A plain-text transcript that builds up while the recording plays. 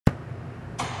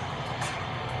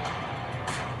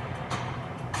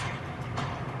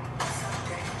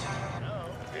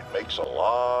makes a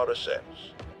lot of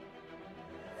sense.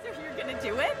 So you're gonna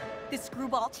do it? The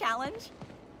Screwball challenge?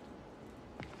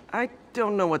 I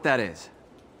don't know what that is.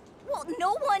 Well,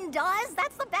 no one does.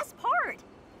 That's the best part.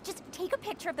 Just take a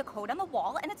picture of the code on the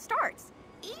wall and it starts.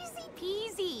 Easy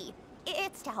peasy.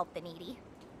 It's to help the needy.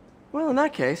 Well, in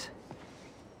that case...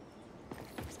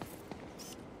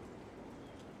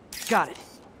 Got it.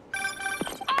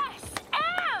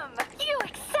 SM! You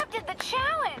accepted the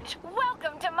challenge!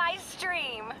 Welcome to my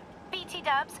stream. BT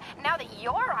Dubs, now that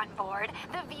you're on board,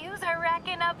 the views are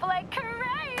racking up like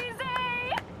crazy!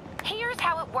 Here's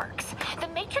how it works. The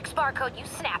Matrix barcode you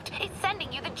snapped is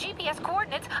sending you the GPS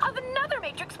coordinates of another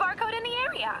Matrix barcode in the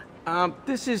area.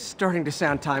 This is starting to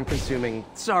sound time-consuming.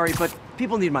 Sorry, but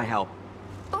people need my help.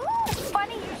 Ooh,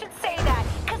 funny you should say that,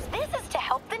 because this is to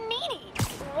help the needy.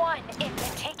 One in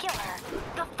particular.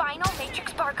 The final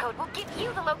Matrix barcode will give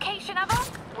you the location of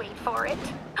a... wait for it.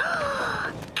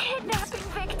 Kidnapping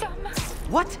victim.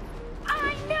 What?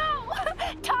 I know!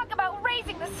 Talk about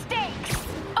raising the stakes.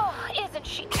 Oh, isn't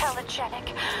she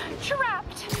telegenic?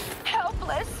 Trapped.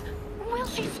 Helpless. Will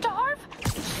she starve?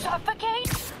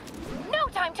 Suffocate? No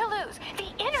time to lose. The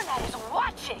internet is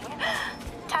watching.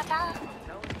 Ta-ta.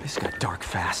 This got dark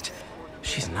fast.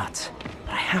 She's nuts.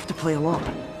 But I have to play along.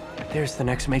 There's the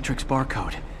next Matrix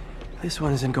barcode. This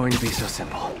one isn't going to be so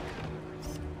simple.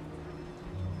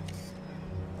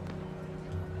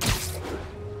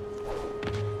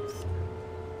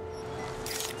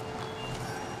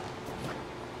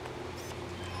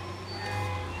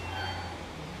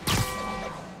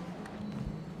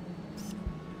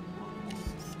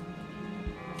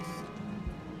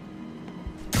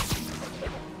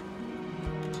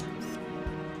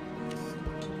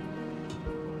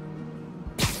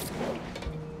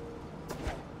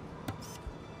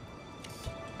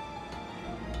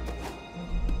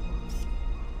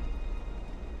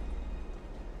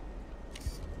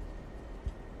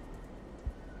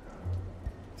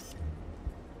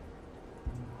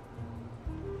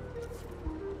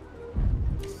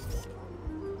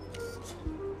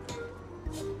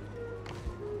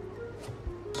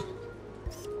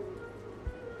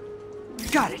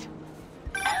 Got it!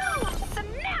 Oh,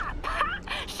 snap!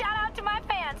 Shout out to my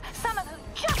fans, some of who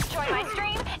just joined my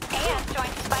stream and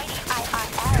joined Spidey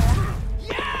IRL.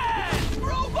 Yeah!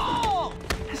 Screwball!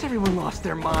 Has everyone lost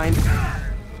their mind?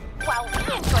 While we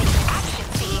enjoy the action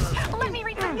scenes, let me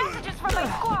read some messages from my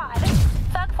squad.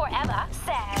 Thug Forever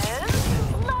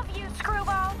says, "Love you,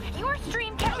 Screwball. Your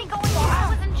stream kept me going while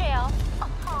I was in jail."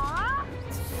 Aww.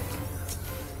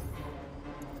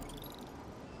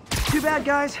 Too bad,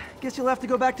 guys. Guess you'll have to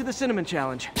go back to the cinnamon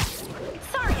challenge.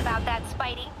 Sorry about that,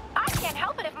 Spidey. I can't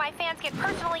help it if my fans get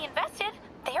personally invested.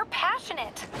 They're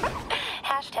passionate.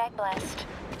 Hashtag blessed.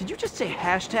 Did you just say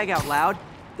hashtag out loud?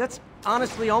 That's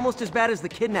honestly almost as bad as the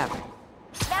kidnapping.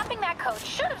 Snapping that code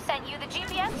should have sent you the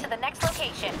GPS to the next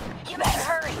location. You better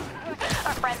hurry.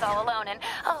 Our friend's all alone and,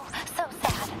 oh, so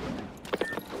sad.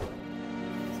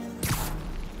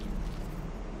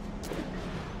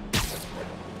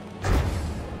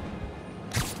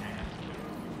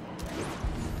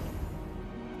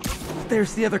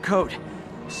 There's the other code.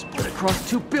 Split across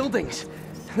 2 buildings.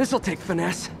 This'll take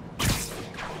finesse.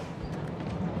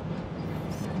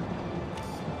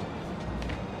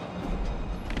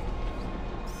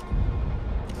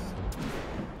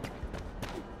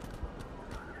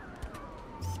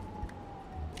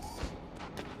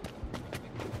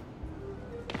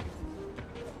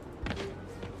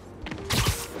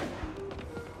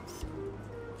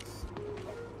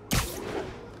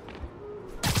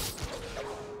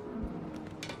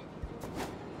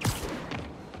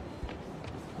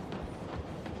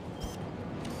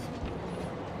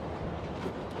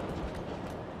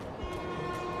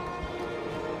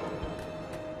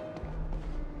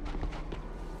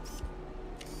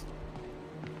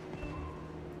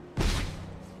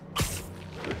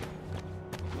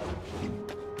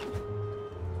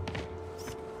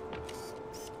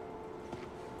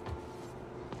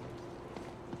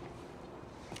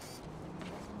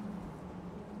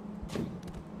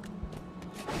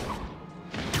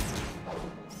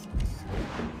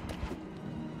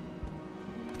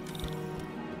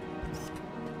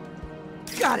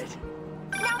 Got it!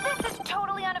 Now this is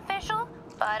totally unofficial,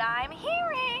 but I'm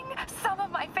hearing some of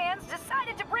my fans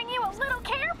decided to bring you a little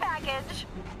care package.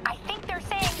 I think they're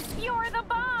saying you're the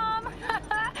bomb.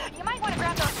 You might want to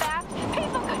grab those fast.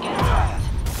 People could get hurt.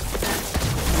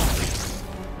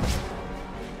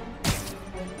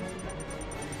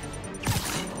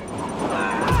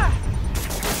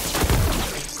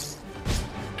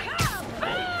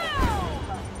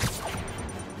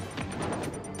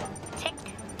 Tick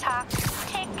tock,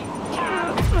 tick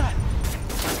tock.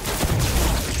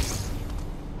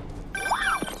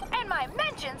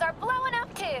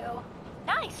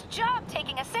 job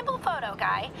taking a simple photo,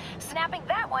 Guy. Snapping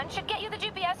that one should get you the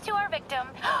GPS to our victim.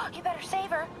 You better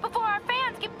save her before our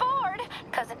fans get bored.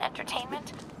 Cause in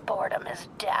entertainment, boredom is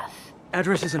death.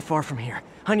 Address isn't far from here.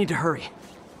 I need to hurry.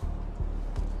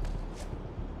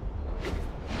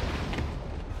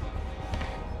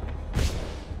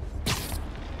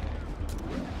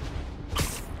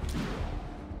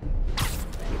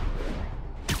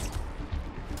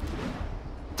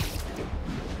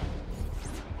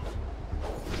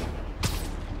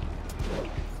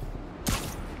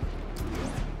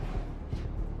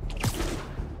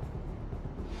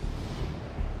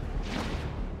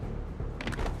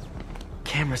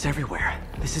 Cameras everywhere.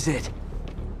 This is it.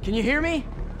 Can you hear me?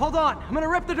 Hold on, I'm gonna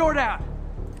rip the door down.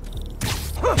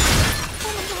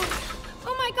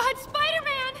 Oh my god,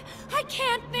 Spider-Man! I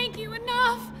can't thank you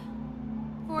enough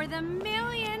for the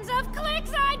millions of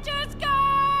clicks I just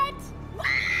got!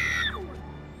 Wow!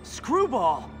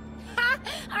 Screwball! Ha!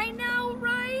 I know,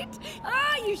 right?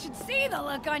 Ah, you should see the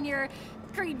look on your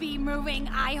creepy moving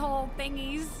eye hole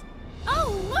thingies.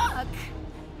 Oh, look!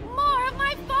 More of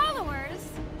my followers!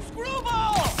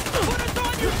 Screwball! Put us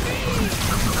on your feet!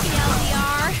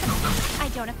 TLDR. I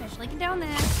don't officially condone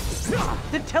this.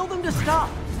 Then tell them to stop!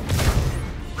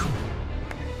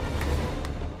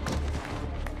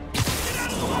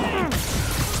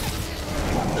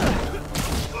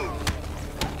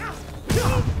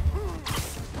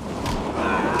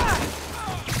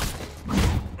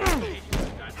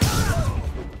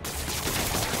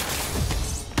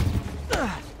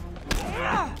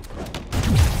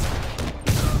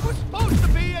 We're supposed to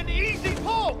be an easy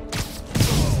pull!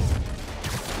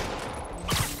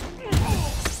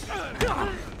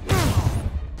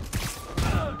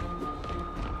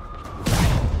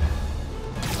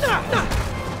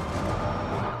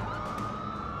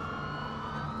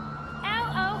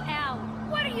 LOL.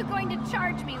 What are you going to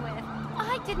charge me with?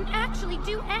 I didn't actually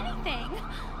do anything.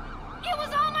 It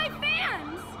was all my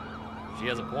fans. She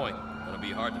has a point. It'll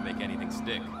be hard to make anything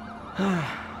stick.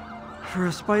 For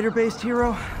a spider-based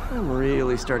hero, I'm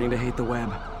really starting to hate the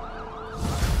web.